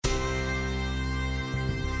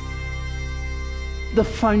The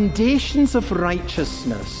foundations of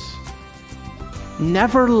righteousness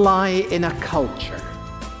never lie in a culture.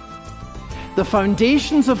 The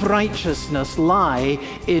foundations of righteousness lie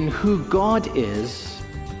in who God is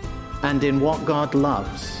and in what God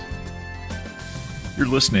loves. You're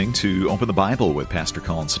listening to Open the Bible with Pastor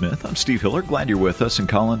Colin Smith. I'm Steve Hiller. Glad you're with us. And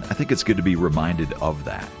Colin, I think it's good to be reminded of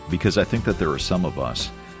that, because I think that there are some of us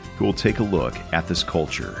who will take a look at this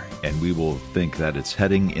culture and we will think that it's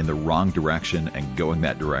heading in the wrong direction and going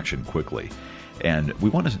that direction quickly. And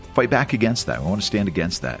we want to fight back against that. We want to stand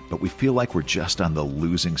against that. But we feel like we're just on the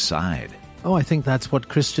losing side. Oh, I think that's what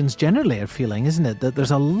Christians generally are feeling, isn't it? That there's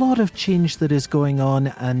a lot of change that is going on,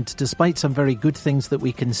 and despite some very good things that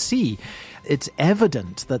we can see, it's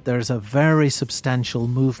evident that there's a very substantial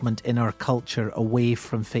movement in our culture away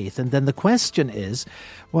from faith. And then the question is,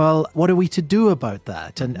 well, what are we to do about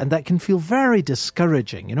that? And that can feel very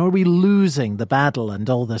discouraging. You know, are we losing the battle and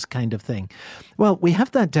all this kind of thing? Well, we have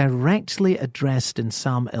that directly addressed in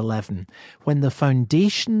Psalm 11. When the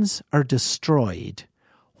foundations are destroyed,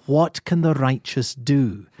 what can the righteous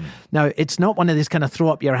do? Now, it's not one of these kind of throw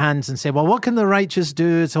up your hands and say, well, what can the righteous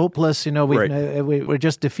do? It's hopeless, you know, we're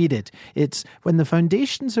just defeated. It's when the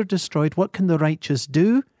foundations are destroyed, what can the righteous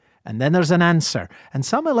do? And then there's an answer. And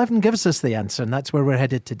Psalm 11 gives us the answer, and that's where we're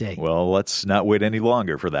headed today. Well, let's not wait any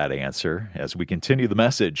longer for that answer as we continue the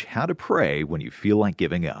message, how to pray when you feel like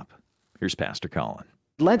giving up. Here's Pastor Colin.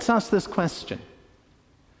 Let's ask this question.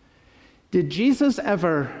 Did Jesus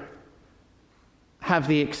ever have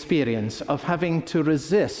the experience of having to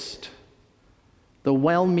resist the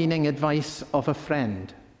well-meaning advice of a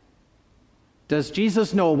friend? Does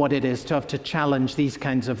Jesus know what it is to have to challenge these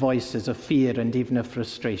kinds of voices of fear and even of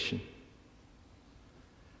frustration?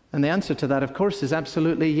 And the answer to that, of course, is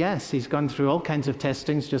absolutely yes. He's gone through all kinds of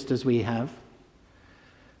testings just as we have.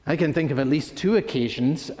 I can think of at least two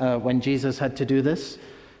occasions when Jesus had to do this,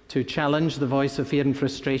 to challenge the voice of fear and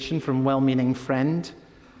frustration from a well-meaning friend.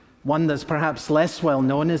 One that's perhaps less well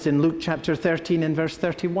known is in Luke chapter 13 and verse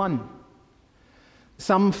 31.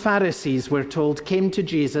 Some Pharisees, we're told, came to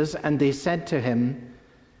Jesus and they said to him,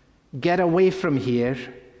 "Get away from here,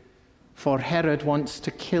 for Herod wants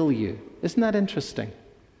to kill you." Isn't that interesting?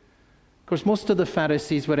 Of course, most of the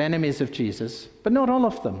Pharisees were enemies of Jesus, but not all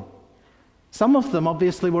of them. Some of them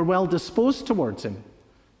obviously were well disposed towards him.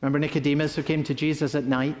 Remember Nicodemus who came to Jesus at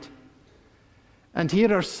night? And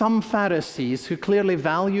here are some Pharisees who clearly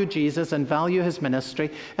value Jesus and value his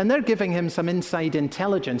ministry, and they're giving him some inside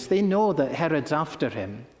intelligence. They know that Herod's after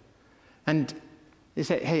him. And they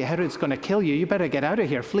say, hey, Herod's going to kill you. You better get out of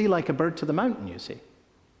here. Flee like a bird to the mountain, you see.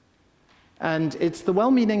 And it's the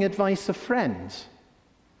well-meaning advice of friends.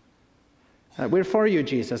 We're for you,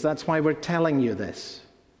 Jesus. That's why we're telling you this.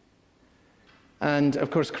 And,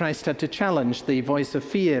 of course, Christ had to challenge the voice of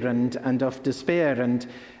fear and of despair.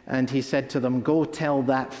 And he said to them, "Go tell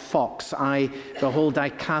that fox, behold, I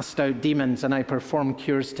cast out demons and I perform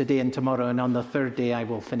cures today and tomorrow, and on the third day I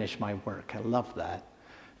will finish my work." I love that.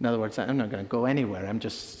 In other words, I'm not going to go anywhere. I'm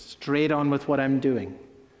just straight on with what I'm doing.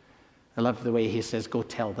 I love the way he says, "Go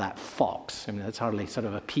tell that fox." I mean, that's hardly sort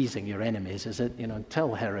of appeasing your enemies, is it? You know,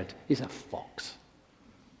 tell Herod, he's a fox.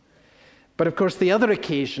 But of course, the other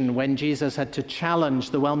occasion when Jesus had to challenge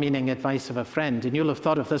the well-meaning advice of a friend, and you'll have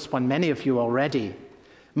thought of this one, many of you already,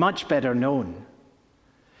 much better known.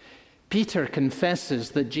 Peter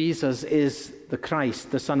confesses that Jesus is the Christ,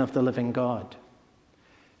 the Son of the living God.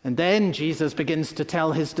 And then Jesus begins to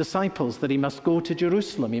tell his disciples that he must go to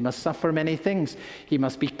Jerusalem, he must suffer many things, he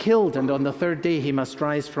must be killed, and on the third day he must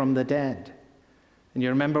rise from the dead. And you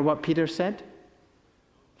remember what Peter said?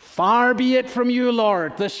 "Far be it from you,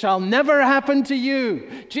 Lord, this shall never happen to you."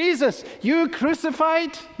 Jesus, you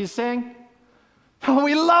crucified, he's saying. Oh,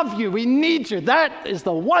 we love you. We need you. That is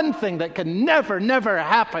the one thing that can never, never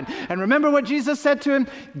happen. And remember what Jesus said to him?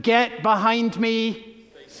 "Get behind me,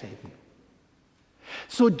 Satan."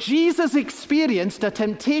 So Jesus experienced a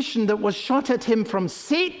temptation that was shot at him from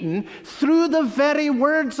Satan through the very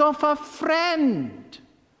words of a friend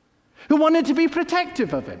who wanted to be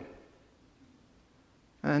protective of him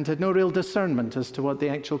and had no real discernment as to what the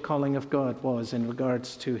actual calling of God was in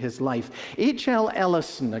regards to his life. H.L.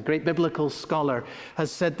 Ellison, a great biblical scholar,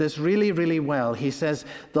 has said this really, really well. He says,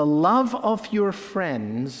 "The love of your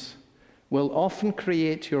friends will often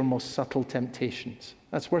create your most subtle temptations."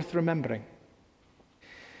 That's worth remembering.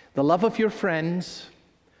 The love of your friends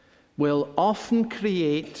will often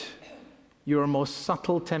create your most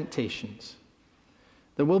subtle temptations.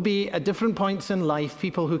 There will be at different points in life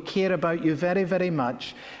people who care about you very, very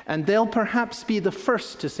much, and they'll perhaps be the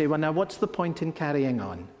first to say, "Well, now what's the point in carrying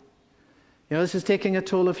on? You know, this is taking a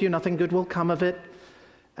toll of you, nothing good will come of it."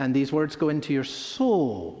 And these words go into your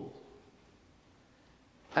soul.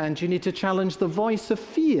 And you need to challenge the voice of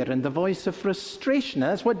fear and the voice of frustration.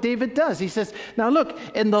 That's what David does. He says, now look,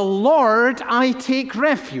 in the Lord I take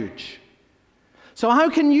refuge. So how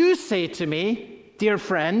can you say to me, dear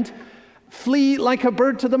friend, flee like a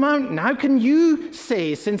bird to the mountain? How can you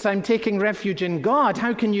say, since I'm taking refuge in God,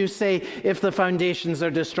 how can you say, if the foundations are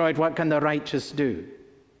destroyed, what can the righteous do?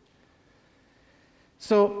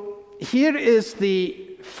 So here is the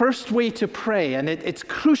first way to pray, and it's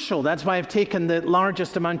crucial. That's why I've taken the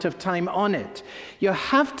largest amount of time on it. You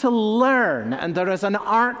have to learn, and there is an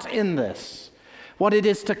art in this, what it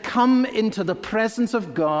is to come into the presence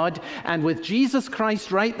of God and with Jesus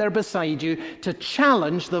Christ right there beside you to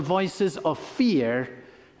challenge the voices of fear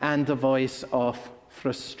and the voice of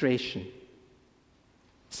frustration.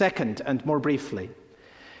 Second, and more briefly,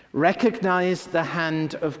 recognize the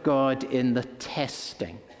hand of God in the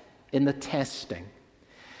testing.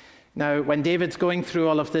 Now, when David's going through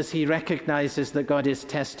all of this, he recognizes that God is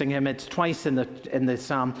testing him. It's twice in the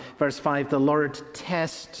Psalm. Verse 5, the Lord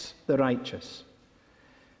tests the righteous.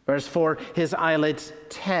 Verse 4, his eyelids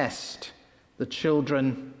test the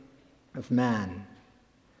children of man.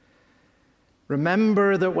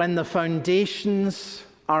 Remember that when the foundations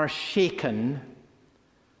are shaken,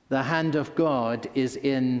 the hand of God is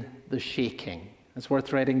in the shaking. It's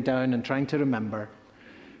worth writing down and trying to remember.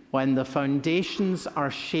 When the foundations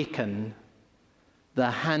are shaken,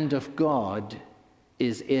 the hand of God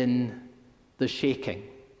is in the shaking.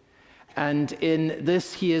 And in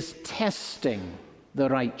this, he is testing the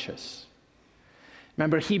righteous.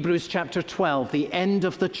 Remember Hebrews chapter 12, the end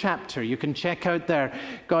of the chapter. You can check out there.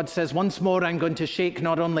 God says, once more I'm going to shake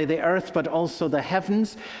not only the earth, but also the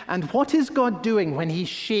heavens. And what is God doing when he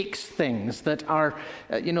shakes things that are,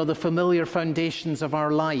 the familiar foundations of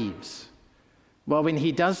our lives? Well, when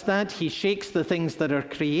he does that, he shakes the things that are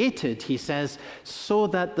created, he says, so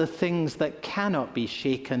that the things that cannot be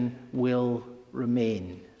shaken will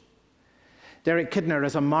remain. Derek Kidner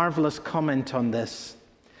has a marvelous comment on this.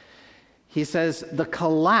 He says, the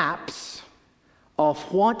collapse of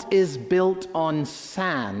what is built on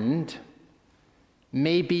sand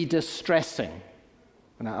may be distressing.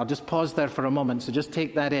 And I'll just pause there for a moment, so just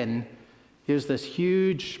take that in. Here's this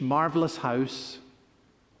huge, marvelous house,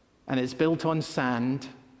 and it's built on sand,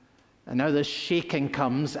 and now this shaking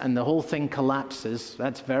comes and the whole thing collapses.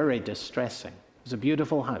 That's very distressing. It's a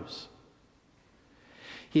beautiful house.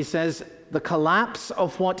 He says, the collapse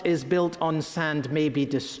of what is built on sand may be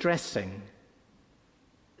distressing,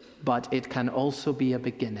 but it can also be a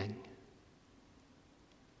beginning.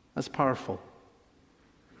 That's powerful.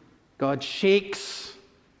 God shakes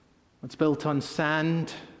what's built on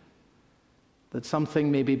sand, that something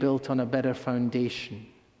may be built on a better foundation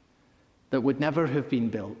that would never have been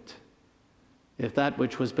built if that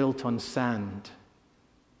which was built on sand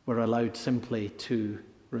were allowed simply to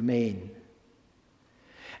remain.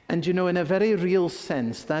 And in a very real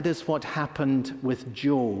sense, that is what happened with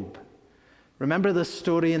Job. Remember the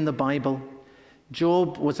story in the Bible?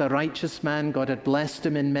 Job was a righteous man. God had blessed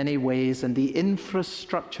him in many ways, and the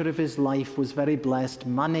infrastructure of his life was very blessed.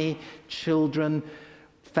 Money, children,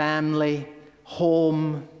 family,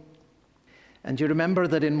 home. And you remember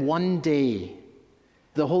that in one day,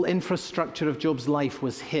 the whole infrastructure of Job's life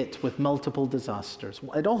was hit with multiple disasters.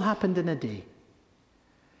 It all happened in a day.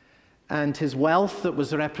 And his wealth that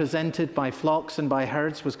was represented by flocks and by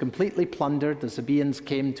herds was completely plundered. The Sabaeans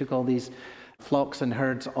came, took all these flocks and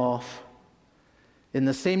herds off. In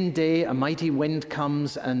the same day, a mighty wind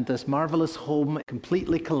comes, and this marvelous home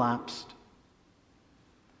completely collapsed.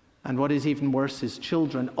 And what is even worse, his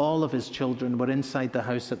children, all of his children, were inside the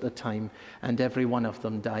house at the time, and every one of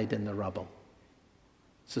them died in the rubble.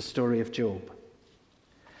 It's the story of Job.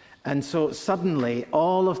 And so suddenly,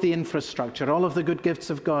 all of the infrastructure, all of the good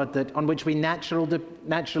gifts of God on which we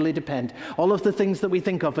naturally depend, all of the things that we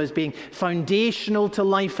think of as being foundational to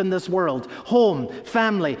life in this world, home,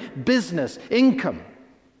 family, business, income,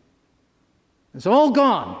 it's all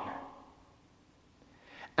gone.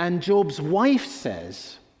 And Job's wife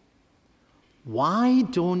says, why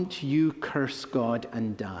don't you curse God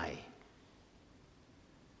and die?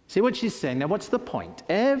 See what she's saying? Now, what's the point?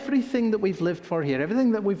 Everything that we've lived for here,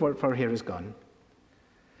 everything that we've worked for here is gone.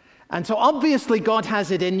 And so obviously God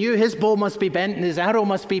has it in you. His bow must be bent and his arrow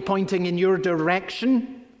must be pointing in your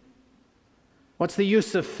direction. What's the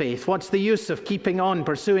use of faith? What's the use of keeping on,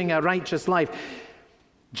 pursuing a righteous life?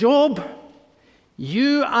 Job,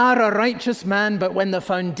 you are a righteous man, but when the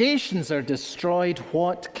foundations are destroyed,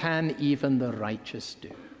 what can even the righteous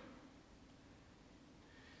do?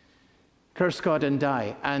 Curse God and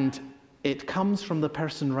die. And it comes from the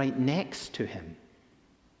person right next to him.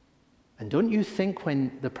 And don't you think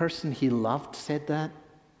when the person he loved said that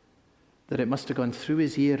it must have gone through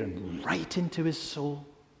his ear and right into his soul?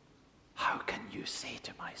 How can you say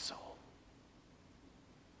to my soul?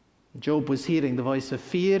 Job was hearing the voice of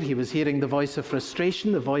fear. He was hearing the voice of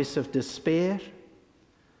frustration, the voice of despair.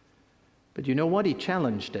 But you know what? He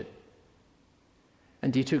challenged it.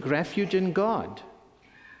 And he took refuge in God.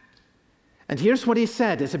 And here's what he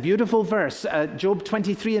said. It's a beautiful verse. Job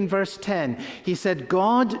 23 and verse 10. He said,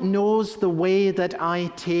 God knows the way that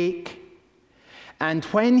I take. And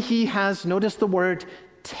when he has, notice the word,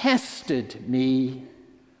 tested me,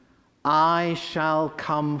 I shall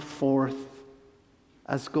come forth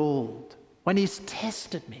as gold. When he's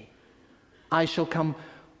tested me, I shall come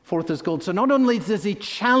forth as gold. So not only does he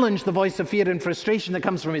challenge the voice of fear and frustration that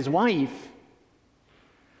comes from his wife,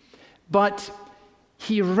 but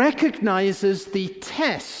he recognizes the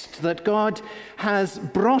test that God has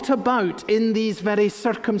brought about in these very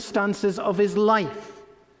circumstances of his life.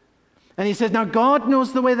 And he says, now God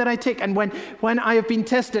knows the way that I take, and when I have been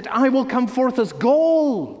tested, I will come forth as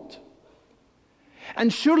gold.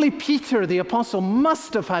 And surely Peter, the apostle,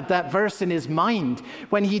 must have had that verse in his mind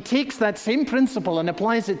when he takes that same principle and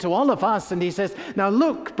applies it to all of us. And he says, now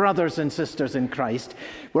look, brothers and sisters in Christ,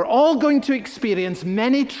 we're all going to experience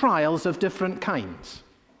many trials of different kinds.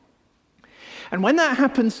 And when that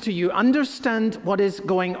happens to you, understand what is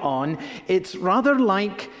going on. It's rather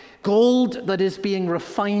like gold that is being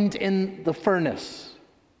refined in the furnace.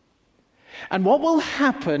 And what will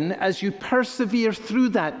happen as you persevere through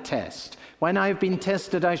that test? When I have been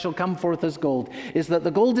tested, I shall come forth as gold, is that the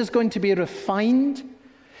gold is going to be refined,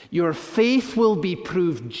 your faith will be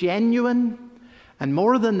proved genuine, and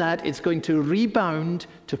more than that, it's going to rebound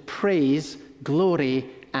to praise, glory,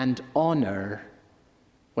 and honor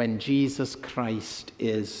when Jesus Christ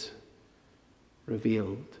is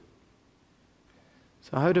revealed.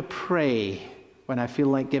 So how to pray when I feel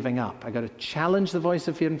like giving up? I've got to challenge the voice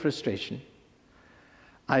of fear and frustration.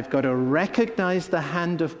 I've got to recognize the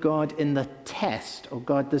hand of God in the test. Oh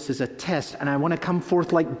God, this is a test, and I want to come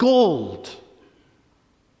forth like gold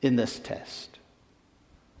in this test.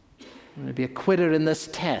 I want to be a quitter in this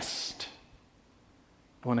test.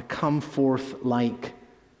 I want to come forth like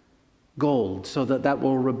gold, so that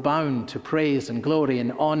will rebound to praise and glory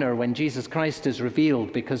and honor when Jesus Christ is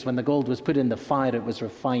revealed, because when the gold was put in the fire, it was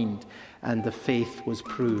refined, and the faith was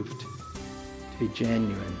proved to be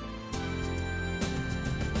genuine.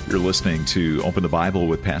 You're listening to Open the Bible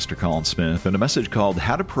with Pastor Colin Smith and a message called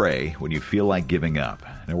How to Pray When You Feel Like Giving Up.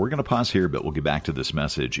 Now, we're going to pause here, but we'll get back to this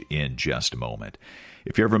message in just a moment.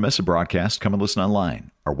 If you ever miss a broadcast, come and listen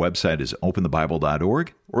online. Our website is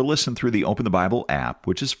openthebible.org, or listen through the Open the Bible app,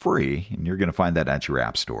 which is free, and you're going to find that at your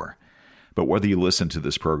app store. But whether you listen to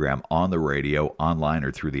this program on the radio, online,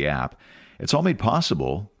 or through the app, it's all made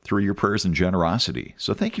possible through your prayers and generosity.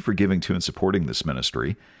 So thank you for giving to and supporting this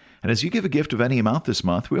ministry. And as you give a gift of any amount this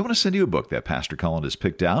month, we want to send you a book that Pastor Colin has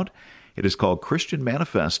picked out. It is called Christian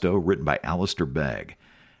Manifesto, written by Alistair Begg.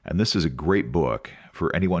 And this is a great book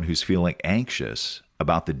for anyone who's feeling anxious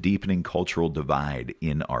about the deepening cultural divide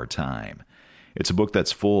in our time. It's a book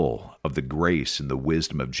that's full of the grace and the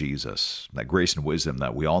wisdom of Jesus, that grace and wisdom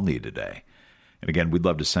that we all need today. And again, we'd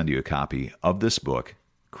love to send you a copy of this book,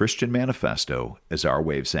 Christian Manifesto, as our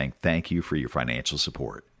way of saying thank you for your financial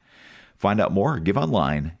support. Find out more or give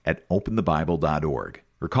online at openthebible.org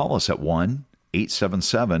or call us at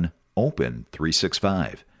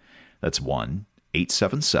 1-877-OPEN-365. That's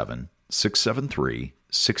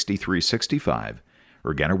 1-877-673-6365.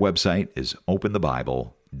 Or again, our website is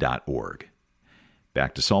openthebible.org.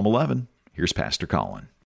 Back to Psalm 11. Here's Pastor Colin.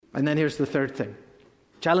 And then here's the third thing.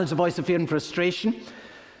 Challenge the voice of fear and frustration.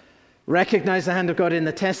 Recognize the hand of God in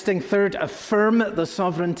the testing. Third, affirm the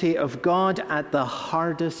sovereignty of God at the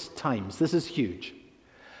hardest times. This is huge.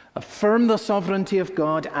 Affirm the sovereignty of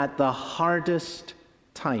God at the hardest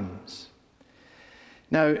times.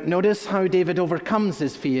 Now, notice how David overcomes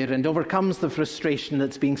his fear and overcomes the frustration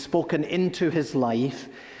that's being spoken into his life.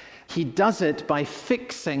 He does it by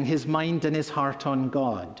fixing his mind and his heart on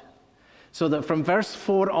God. So that from verse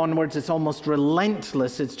 4 onwards, it's almost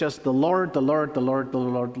relentless. It's just the Lord, the Lord, the Lord, the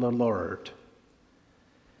Lord, the Lord.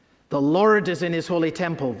 The Lord is in his holy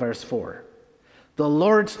temple, verse 4. The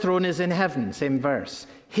Lord's throne is in heaven, same verse.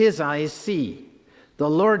 His eyes see. The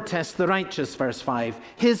Lord tests the righteous, verse 5.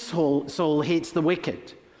 His whole soul hates the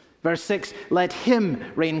wicked. Verse 6, let him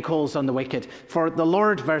rain coals on the wicked. For the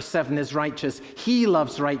Lord, verse 7, is righteous. He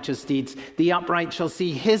loves righteous deeds. The upright shall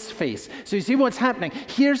see his face. So you see what's happening.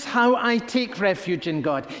 Here's how I take refuge in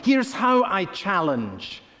God. Here's how I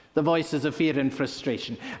challenge the voices of fear and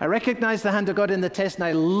frustration. I recognize the hand of God in the test, and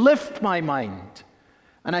I lift my mind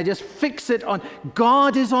And I just fix it on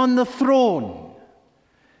God is on the throne.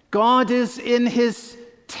 God is in his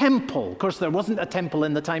temple. Of course, there wasn't a temple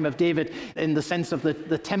in the time of David in the sense of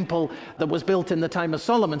the temple that was built in the time of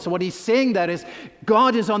Solomon. So what he's saying there is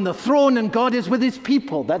God is on the throne and God is with his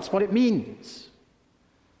people. That's what it means.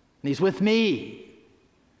 And he's with me.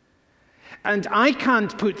 And I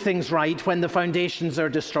can't put things right when the foundations are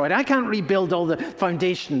destroyed. I can't rebuild all the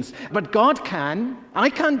foundations, but God can. I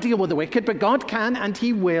can't deal with the wicked, but God can, and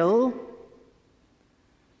he will.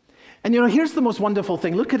 And here's the most wonderful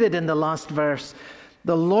thing. Look at it in the last verse.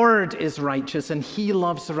 The Lord is righteous, and he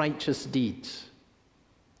loves righteous deeds.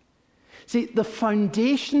 See, the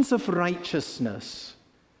foundations of righteousness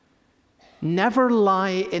never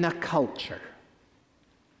lie in a culture.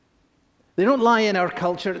 They don't lie in our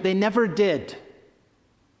culture. They never did.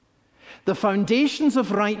 The foundations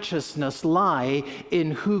of righteousness lie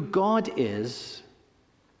in who God is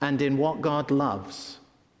and in what God loves.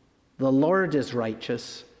 The Lord is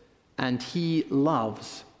righteous, and he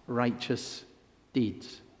loves righteous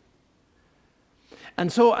deeds.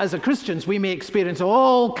 And so as Christians, we may experience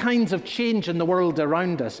all kinds of change in the world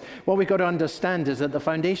around us. What we've got to understand is that the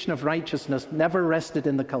foundation of righteousness never rested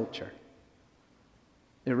in the culture.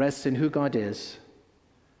 It rests in who God is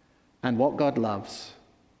and what God loves.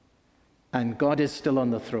 And God is still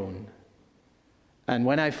on the throne. And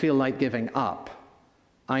when I feel like giving up,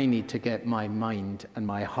 I need to get my mind and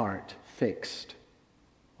my heart fixed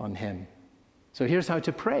on him. So here's how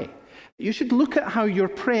to pray. You should look at how you're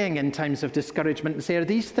praying in times of discouragement and say, are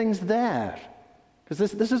these things there?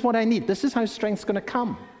 Because this is what I need. This is how strength's going to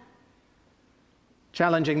come.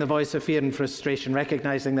 Challenging the voice of fear and frustration,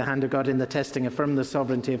 recognizing the hand of God in the testing, affirm the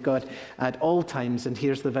sovereignty of God at all times. And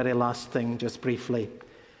here's the very last thing, just briefly.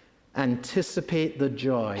 Anticipate the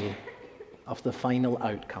joy of the final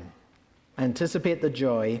outcome. Anticipate the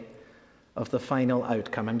joy of the final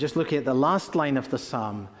outcome. I'm just looking at the last line of the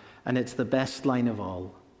psalm, and it's the best line of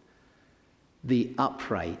all. The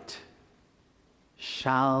upright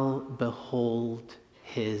shall behold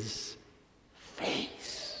his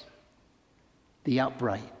face. The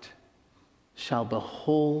upright shall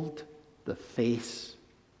behold the face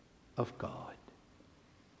of God.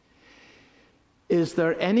 Is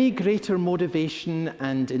there any greater motivation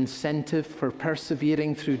and incentive for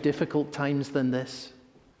persevering through difficult times than this?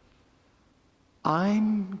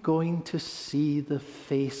 I'm going to see the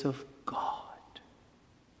face of God.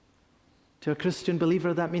 To a Christian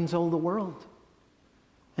believer, that means all the world.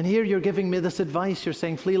 And here you're giving me this advice. You're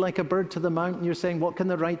saying, flee like a bird to the mountain. You're saying, what can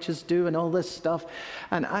the righteous do? And all this stuff.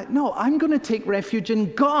 And I'm going to take refuge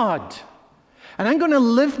in God. And I'm going to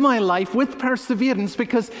live my life with perseverance,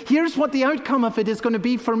 because here's what the outcome of it is going to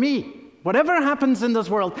be for me. Whatever happens in this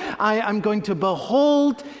world, I am going to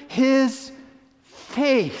behold his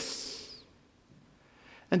face.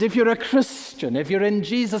 And if you're a Christian, if you're in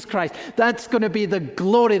Jesus Christ, that's going to be the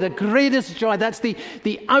glory, the greatest joy. That's the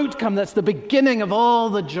outcome. That's the beginning of all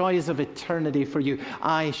the joys of eternity for you.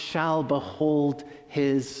 I shall behold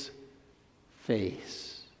his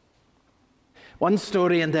face. One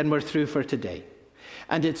story, and then we're through for today.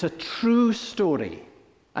 And it's a true story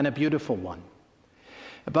and a beautiful one.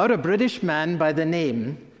 About a British man by the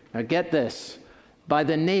name, now get this, by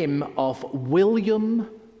the name of William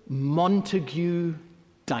Montague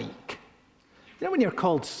Dyke. When you're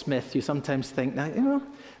called Smith, you sometimes think,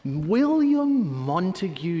 William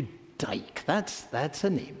Montague Dyke, that's a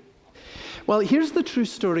name. Well, here's the true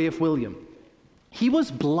story of William. He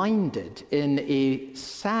was blinded in a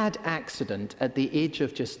sad accident at the age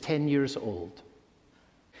of just 10 years old.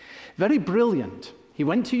 Very brilliant. He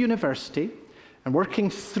went to university, and working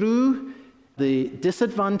through the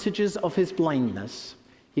disadvantages of his blindness,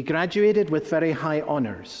 he graduated with very high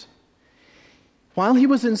honors. While he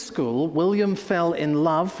was in school, William fell in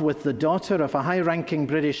love with the daughter of a high-ranking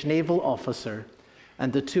British naval officer,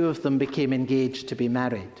 and the two of them became engaged to be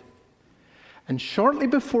married. And shortly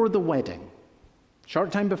before the wedding,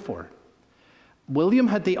 short time before, William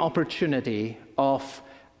had the opportunity of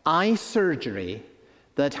eye surgery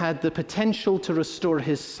that had the potential to restore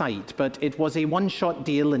his sight, but it was a one-shot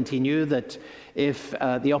deal, and he knew that if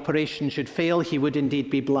the operation should fail, he would indeed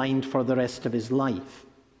be blind for the rest of his life.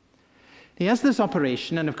 He has this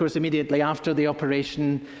operation, and of course immediately after the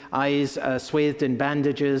operation, eyes swathed in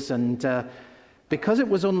bandages, and because it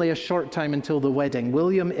was only a short time until the wedding,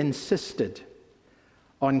 William insisted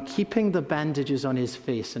on keeping the bandages on his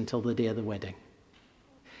face until the day of the wedding.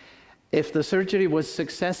 If the surgery was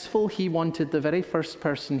successful, he wanted the very first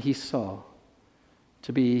person he saw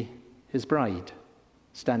to be his bride,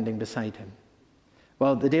 standing beside him.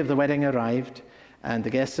 Well, the day of the wedding arrived, and the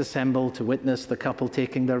guests assembled to witness the couple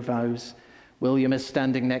taking their vows. William is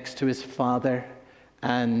standing next to his father,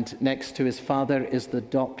 and next to his father is the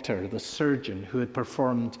doctor, the surgeon who had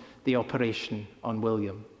performed the operation on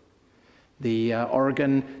William. The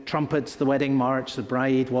organ trumpets the wedding march. The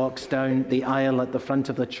bride walks down the aisle at the front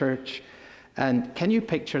of the church. And can you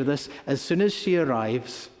picture this? As soon as she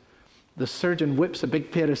arrives, the surgeon whips a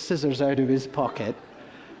big pair of scissors out of his pocket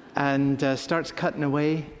and starts cutting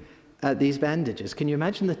away at these bandages. Can you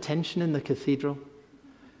imagine the tension in the cathedral?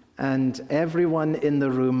 And everyone in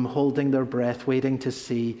the room holding their breath, waiting to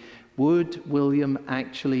see, would William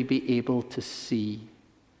actually be able to see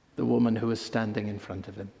the woman who was standing in front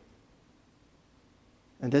of him?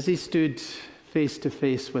 And as he stood face to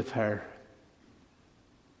face with her,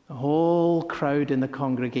 the whole crowd in the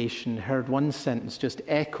congregation heard one sentence just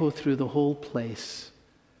echo through the whole place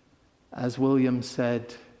as William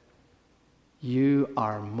said, "You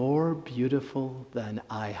are more beautiful than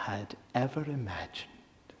I had ever imagined."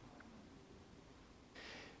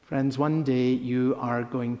 Friends, one day you are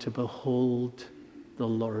going to behold the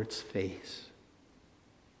Lord's face.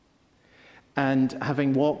 And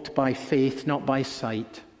having walked by faith, not by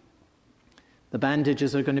sight, the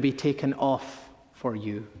bandages are going to be taken off for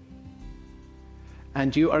you.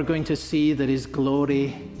 And you are going to see that His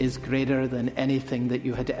glory is greater than anything that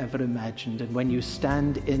you had ever imagined. And when you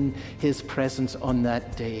stand in His presence on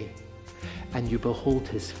that day and you behold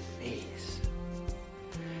His face,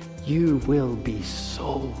 you will be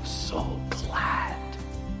so glad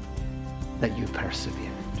that you persevered.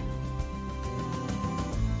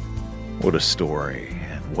 What a story,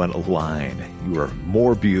 and what a line. You are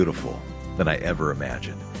more beautiful than I ever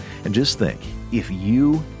imagined. And just think, if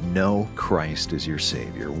you know Christ as your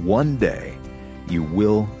Savior, one day you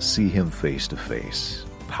will see Him face to face.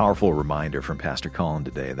 Powerful reminder from Pastor Colin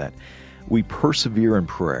today that we persevere in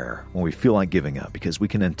prayer when we feel like giving up because we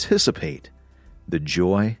can anticipate the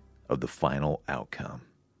joy of the final outcome.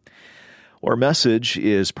 Our message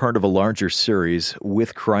is part of a larger series,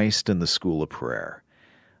 With Christ in the School of Prayer.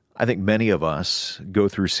 I think many of us go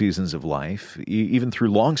through seasons of life, even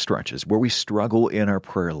through long stretches, where we struggle in our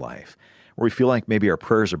prayer life, where we feel like maybe our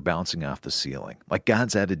prayers are bouncing off the ceiling, like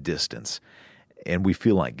God's at a distance, and we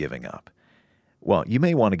feel like giving up. Well, you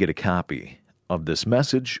may want to get a copy of this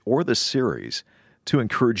message or this series to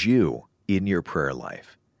encourage you in your prayer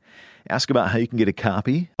life. Ask about how you can get a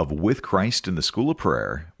copy of With Christ in the School of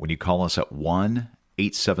Prayer when you call us at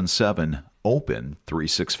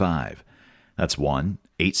 1-877-OPEN-365. That's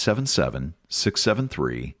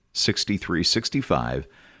 1-877-673-6365,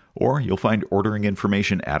 or you'll find ordering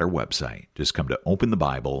information at our website. Just come to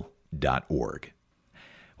openthebible.org.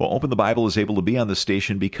 Well, Open the Bible is able to be on the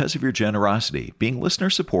station because of your generosity. Being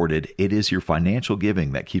listener-supported, it is your financial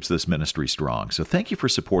giving that keeps this ministry strong. So thank you for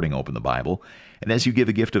supporting Open the Bible. And as you give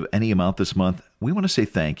a gift of any amount this month, we want to say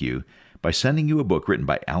thank you by sending you a book written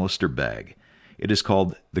by Alistair Begg. It is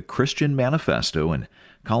called The Christian Manifesto. And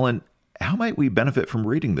Colin, how might we benefit from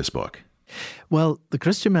reading this book? Well, the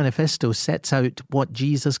Christian Manifesto sets out what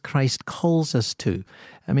Jesus Christ calls us to.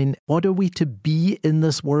 I mean, what are we to be in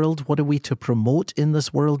this world? What are we to promote in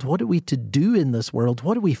this world? What are we to do in this world?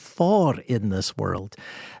 What are we for in this world?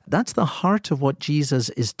 That's the heart of what Jesus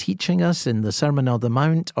is teaching us in the Sermon on the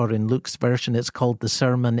Mount, or in Luke's version, it's called the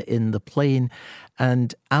Sermon in the Plain.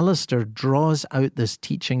 And Alistair draws out this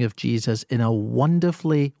teaching of Jesus in a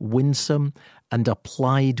wonderfully winsome and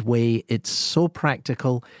applied way. It's so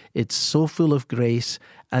practical, it's so full of grace,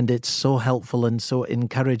 and it's so helpful and so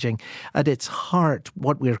encouraging. At its heart,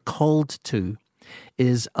 what we're called to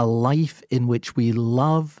is a life in which we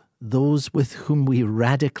love those with whom we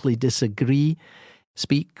radically disagree,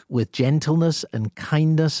 speak with gentleness and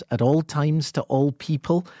kindness at all times to all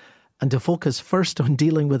people, and to focus first on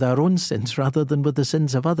dealing with our own sins rather than with the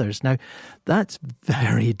sins of others. Now, that's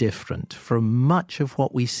very different from much of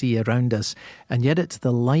what we see around us, and yet it's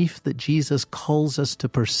the life that Jesus calls us to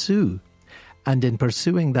pursue. And in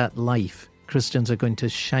pursuing that life, Christians are going to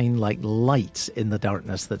shine like lights in the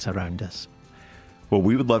darkness that's around us. Well,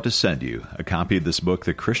 we would love to send you a copy of this book,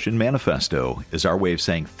 The Christian Manifesto, as our way of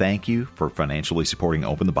saying thank you for financially supporting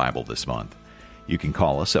Open the Bible this month. You can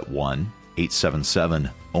call us at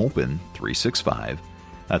 1-877-OPEN-365.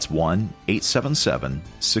 That's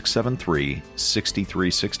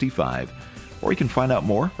 1-877-673-6365. Or you can find out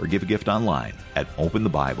more or give a gift online at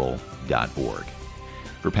openthebible.org.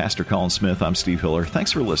 For Pastor Colin Smith, I'm Steve Hiller.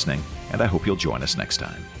 Thanks for listening, and I hope you'll join us next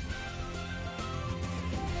time.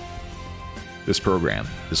 This program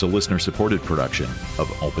is a listener-supported production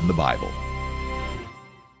of Open the Bible.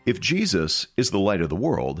 If Jesus is the light of the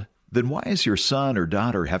world, then why is your son or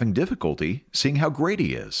daughter having difficulty seeing how great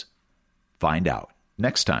he is? Find out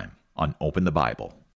next time on Open the Bible.